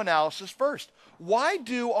Kano analysis first. Why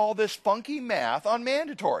do all this funky math on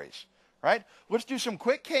mandatories, right? Let's do some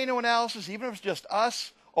quick Kano analysis, even if it's just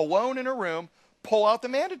us alone in a room, pull out the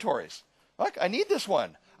mandatories. Look, I need this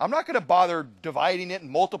one. I'm not going to bother dividing it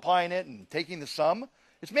and multiplying it and taking the sum.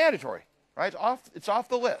 It's mandatory, right? It's off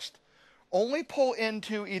the list. Only pull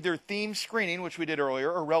into either theme screening, which we did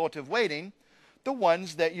earlier, or relative weighting, the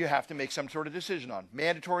ones that you have to make some sort of decision on.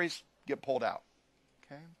 Mandatories get pulled out,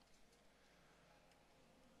 okay?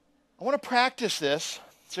 I want to practice this,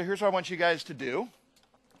 so here's what I want you guys to do.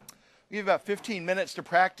 We have about 15 minutes to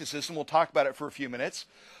practice this, and we'll talk about it for a few minutes.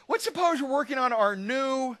 Let's suppose we're working on our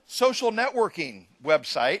new social networking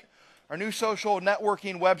website. Our new social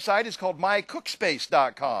networking website is called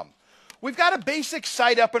mycookspace.com. We've got a basic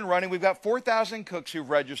site up and running. We've got 4,000 cooks who've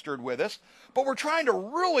registered with us, but we're trying to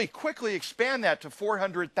really quickly expand that to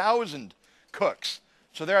 400,000 cooks.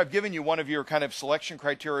 So there I've given you one of your kind of selection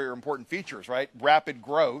criteria or important features, right? Rapid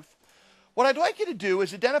growth. What I'd like you to do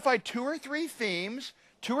is identify 2 or 3 themes,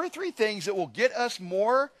 2 or 3 things that will get us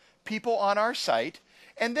more people on our site.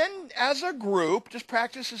 And then as a group, just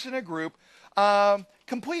practice this in a group,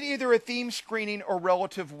 complete either a theme screening or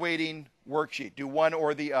relative weighting worksheet. Do one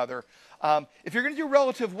or the other. If you're going to do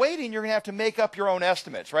relative weighting, you're going to have to make up your own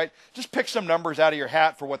estimates, right? Just pick some numbers out of your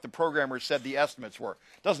hat for what the programmers said the estimates were.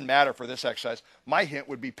 Doesn't matter for this exercise. My hint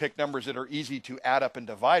would be pick numbers that are easy to add up and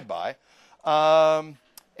divide by.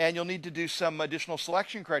 And you'll need to do some additional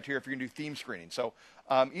selection criteria if you're going to do theme screening. So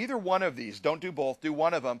either one of these, don't do both, do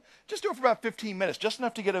one of them. Just do it for about 15 minutes, just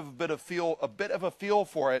enough to get a bit of a feel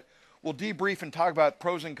for it. We'll debrief and talk about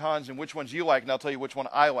pros and cons and which ones you like, and I'll tell you which one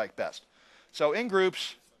I like best. So in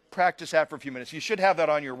groups, practice that for a few minutes. You should have that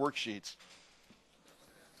on your worksheets.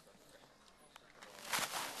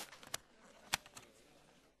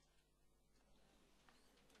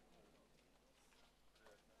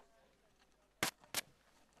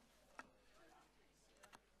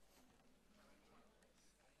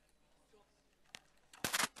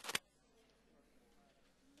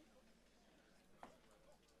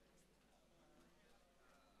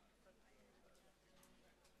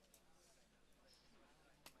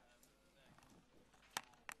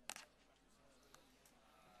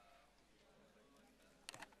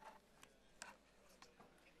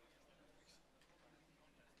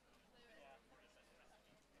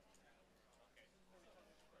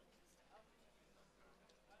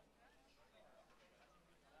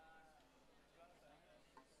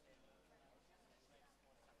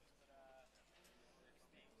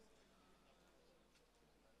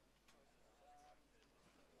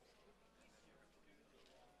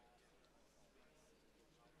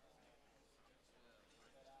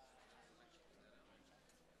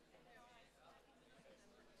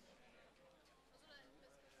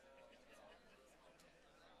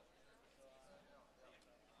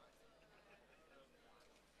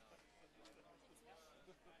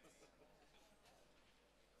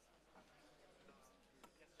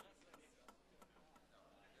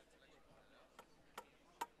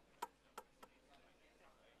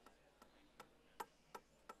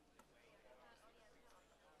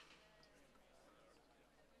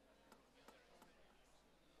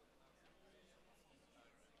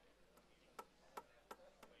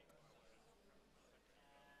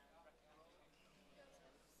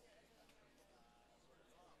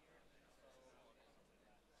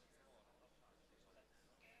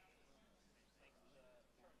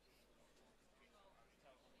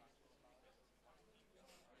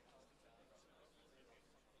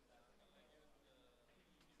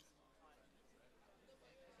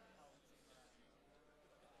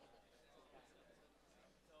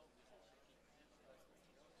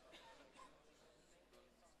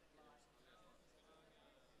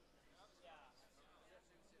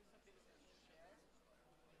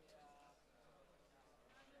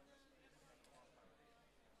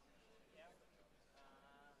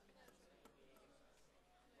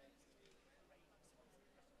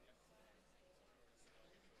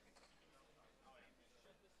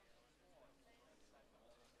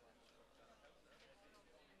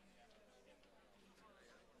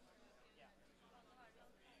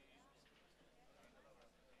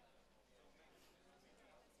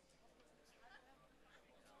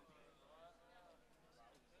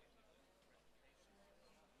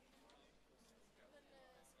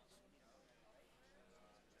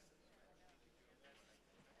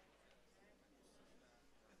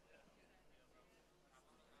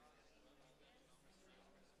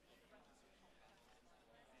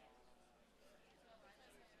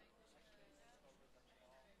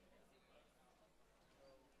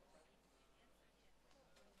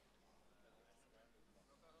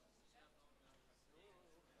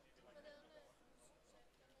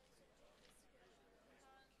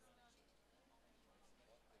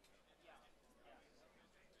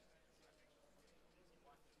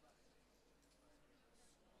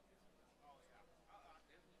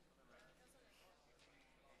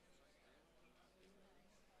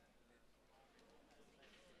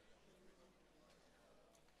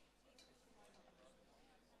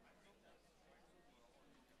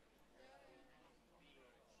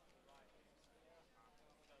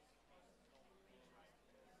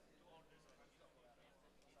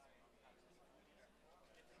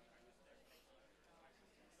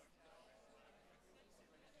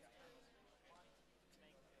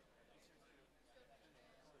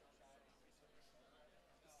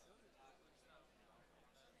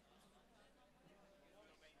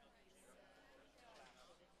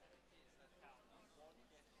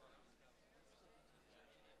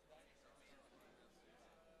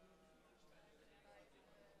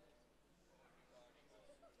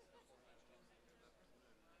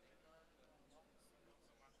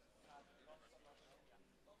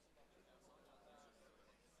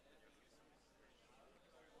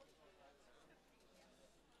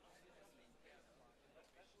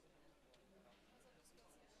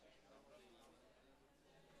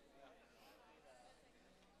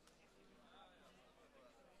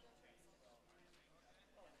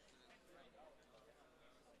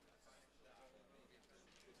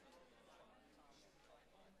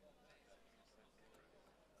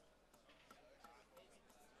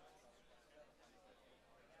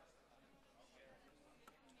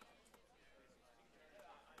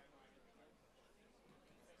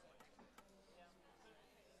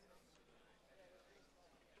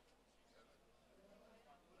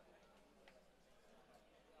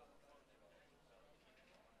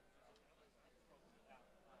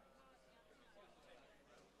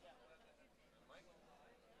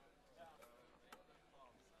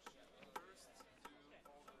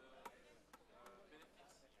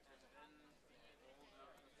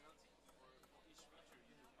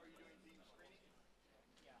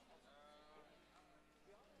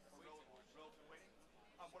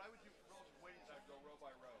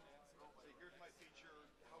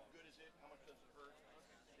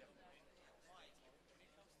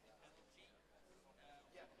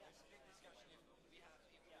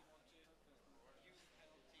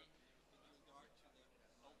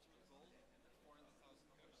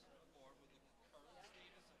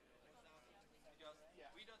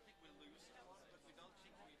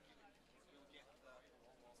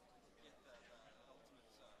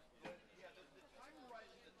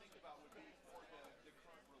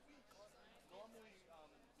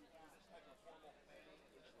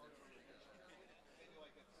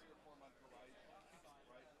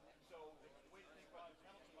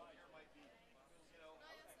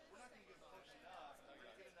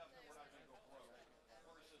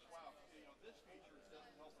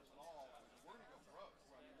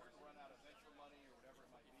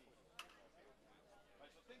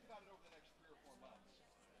 think about it over the next 3 or 4 months.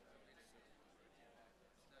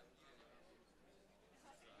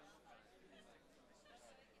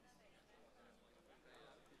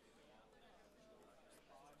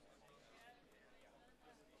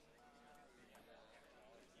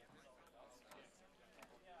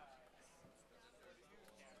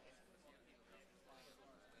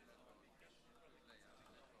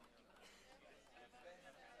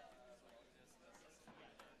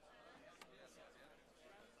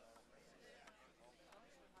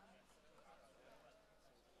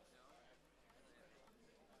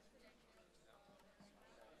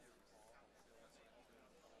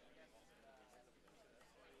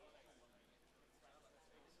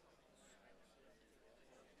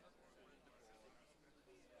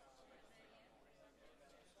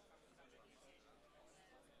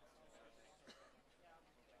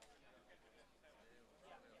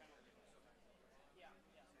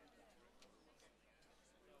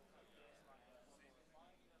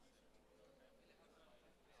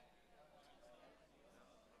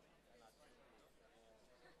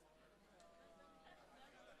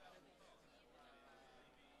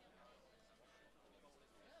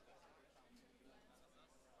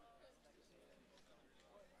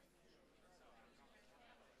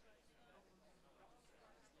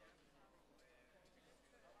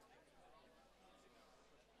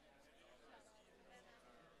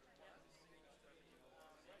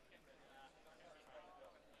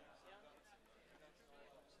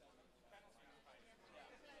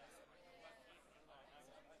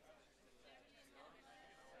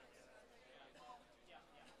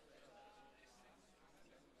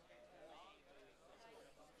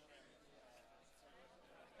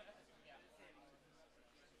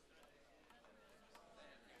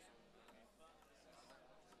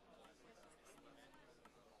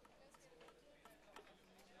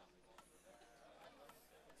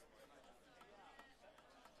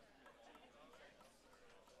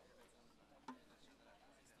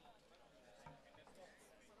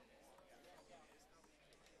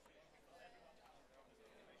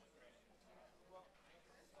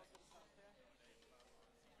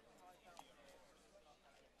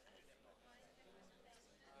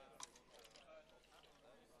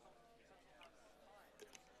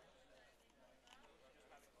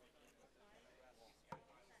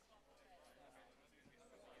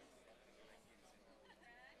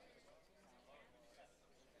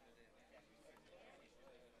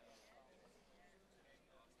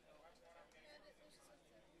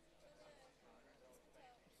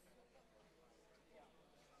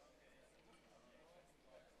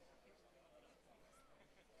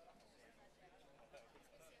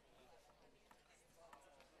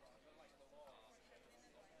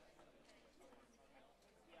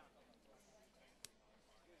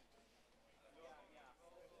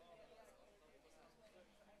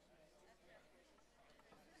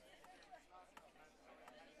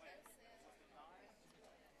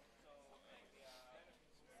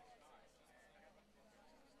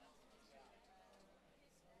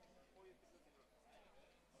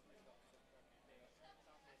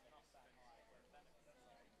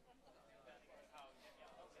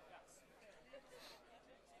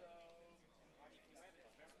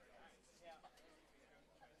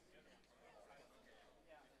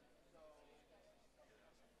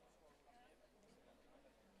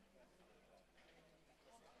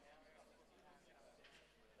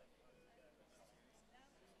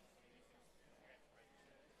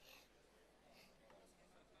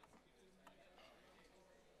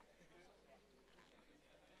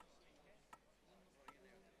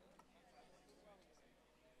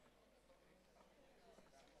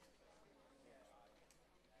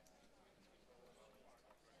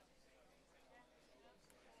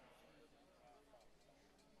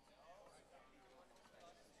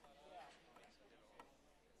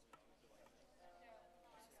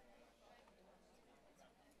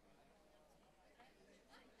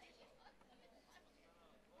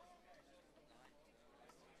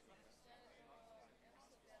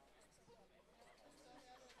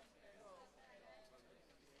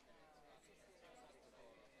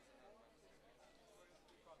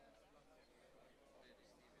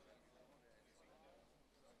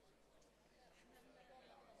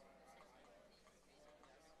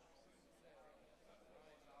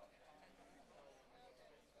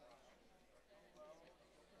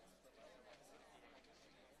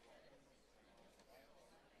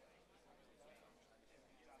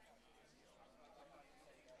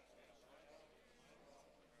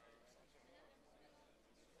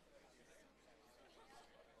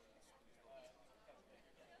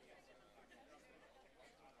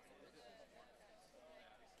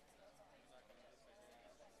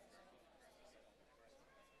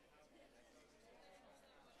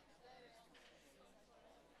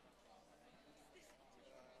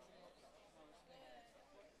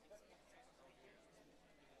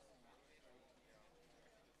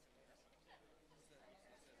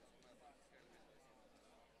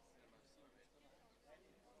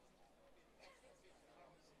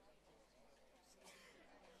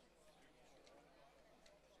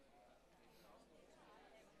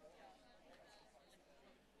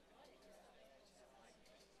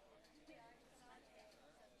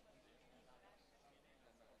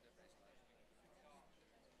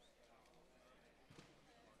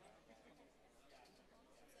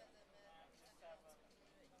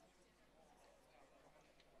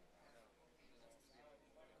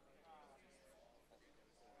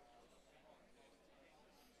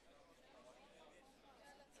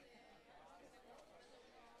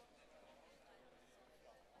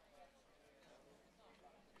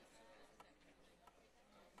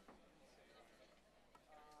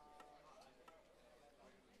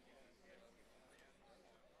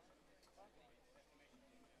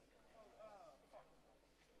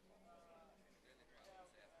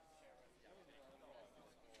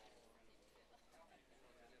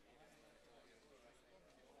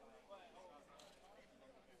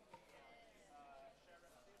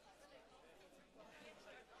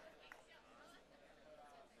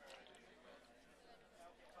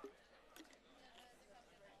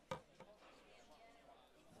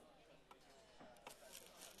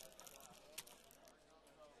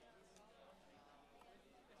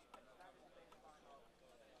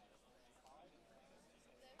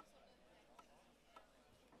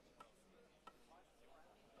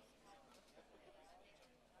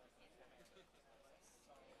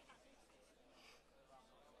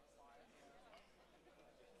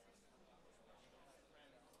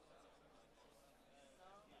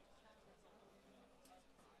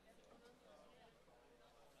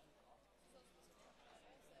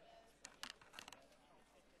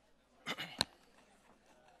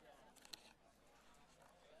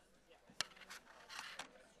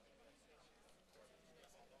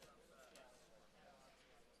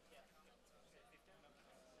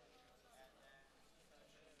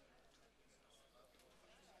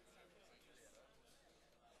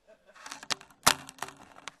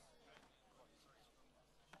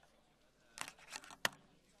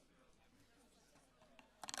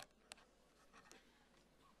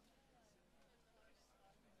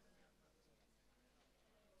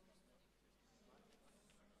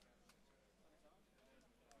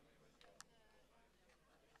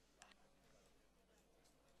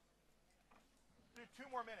 2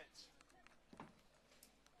 more minutes.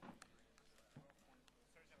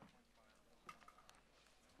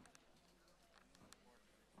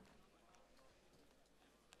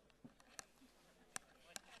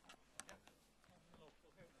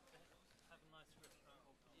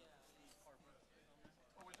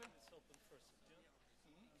 What was it? It's open 1st of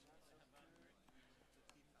June.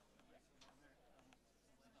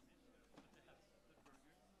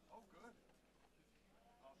 Oh, good.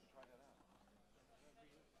 I'll have to try that out.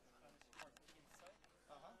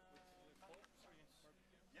 Uh-huh.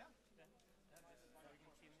 Yeah.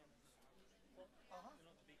 Uh-huh.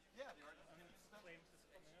 Yeah, the Argentine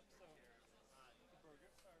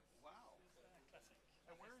stuff. Wow.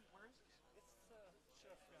 And where is this?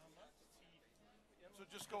 So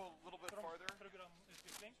just go a little bit farther.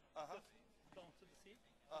 Programutvikling. Uh-huh. Just down to the sea.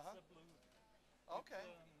 Uh-huh. It's blue. Okay.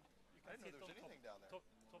 You I can didn't know sit there was on anything down there.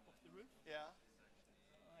 top of the roof. Yeah.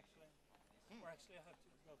 Or actually I have to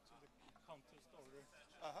go to the counter store.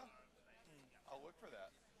 Uh-huh. I'll look for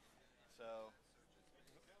that. So,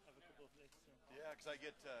 Have a couple of days. yeah, because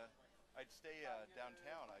I'd stay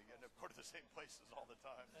downtown. I end up going to the same places all the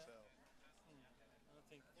time. So, And I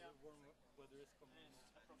think the warm weather is coming.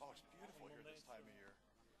 oh, it's beautiful here this time of year.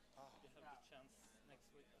 Oh, You have the chance next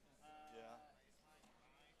week. I think. yeah.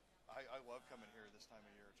 I love coming here this time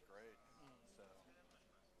of year. It's great. So,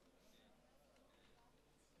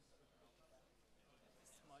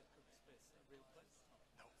 Is my space a real place?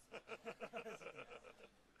 no.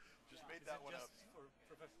 Just made that one up. Just for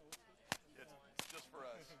professionals? It's just for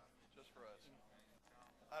us. Just for us.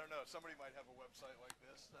 I don't know. Somebody might have a website like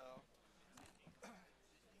this. So.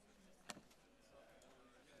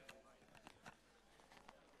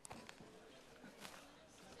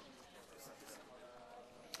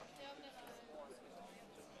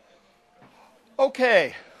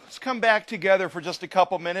 Okay, let's come back together for just a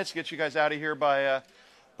couple minutes. Get you guys out of here by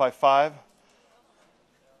 5.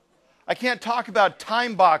 I can't talk about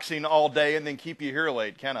time boxing all day and then keep you here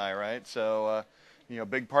late, can I? Right? So, a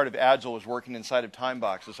big part of Agile is working inside of time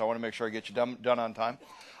boxes. So I want to make sure I get you done on time.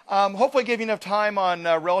 Hopefully, I gave you enough time on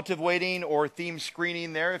relative weighting or theme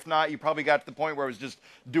screening there. If not, you probably got to the point where I was just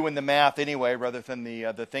doing the math anyway, rather than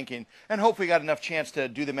the thinking. And hopefully, got enough chance to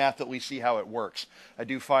do the math to at least see how it works. I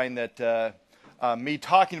do find that. Me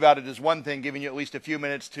talking about it is one thing. Giving you at least a few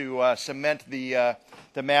minutes to cement the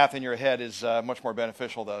math in your head is much more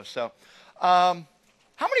beneficial, though. So, how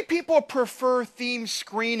many people prefer theme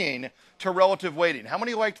screening to relative weighting? How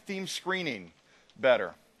many liked theme screening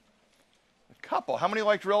better? A couple. How many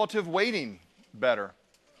liked relative weighting better?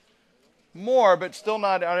 More, but still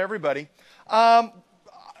not everybody. I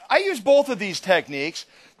use both of these techniques.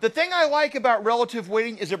 The thing I like about relative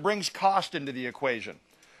weighting is it brings cost into the equation.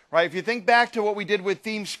 Right? If you think back to what we did with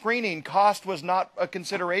theme screening, cost was not a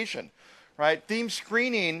consideration. Right? Theme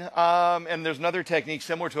screening, and there's another technique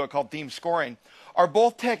similar to it called theme scoring, are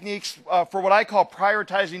both techniques for what I call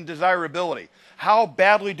prioritizing desirability. How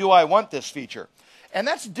badly do I want this feature? And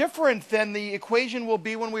that's different than the equation will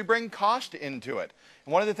be when we bring cost into it.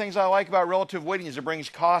 And one of the things I like about relative weighting is it brings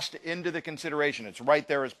cost into the consideration. It's right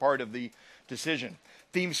there as part of the decision.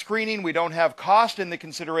 Theme screening, we don't have cost in the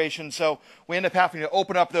consideration, so we end up having to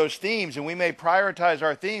open up those themes, and we may prioritize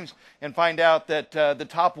our themes and find out that the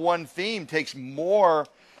top one theme takes more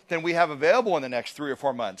than we have available in the next 3 or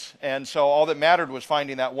 4 months. And so all that mattered was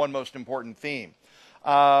finding that one most important theme.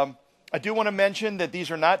 I do want to mention that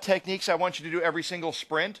these are not techniques I want you to do every single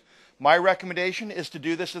sprint. My recommendation is to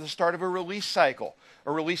do this at the start of a release cycle.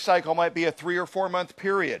 A release cycle might be a 3 or 4 month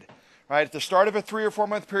period. Right? At the start of a 3 or 4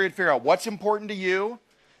 month period, figure out what's important to you.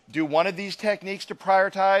 Do one of these techniques to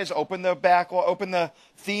prioritize. Open the backlog, open the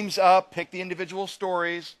themes up, pick the individual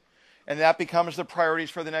stories, and that becomes the priorities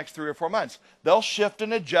for the next 3 or 4 months. They'll shift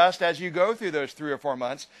and adjust as you go through those 3 or 4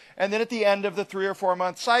 months, and then at the end of the 3 or 4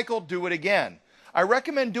 month cycle, do it again. I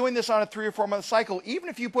recommend doing this on a 3 or 4 month cycle, even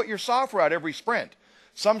if you put your software out every sprint.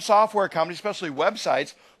 Some software companies, especially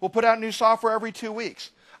websites, will put out new software every 2 weeks.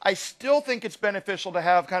 I still think it's beneficial to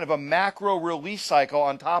have kind of a macro release cycle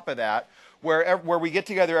on top of that, where we get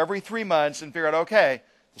together every 3 months and figure out, okay,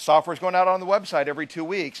 the software's going out on the website every 2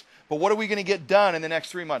 weeks, but what are we going to get done in the next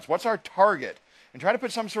 3 months? What's our target? And try to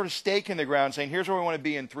put some sort of stake in the ground saying, here's where we want to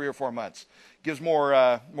be in 3 or 4 months. Gives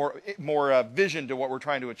more vision to what we're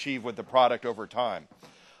trying to achieve with the product over time.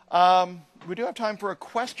 We do have time for a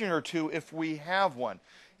question or two if we have one.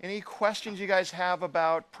 Any questions you guys have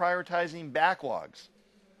about prioritizing backlogs?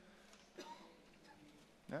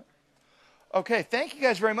 Okay, thank you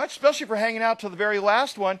guys very much, especially for hanging out till the very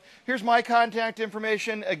last one. Here's my contact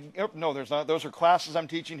information. No, there's not. Those are classes I'm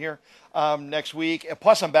teaching here next week.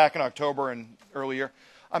 Plus, I'm back in October and earlier.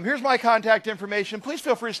 Here's my contact information. Please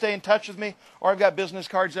feel free to stay in touch with me, or I've got business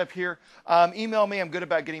cards up here. Email me. I'm good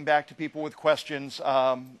about getting back to people with questions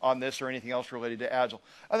on this or anything else related to Agile.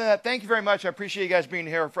 Other than that, thank you very much. I appreciate you guys being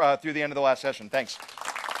here through the end of the last session. Thanks.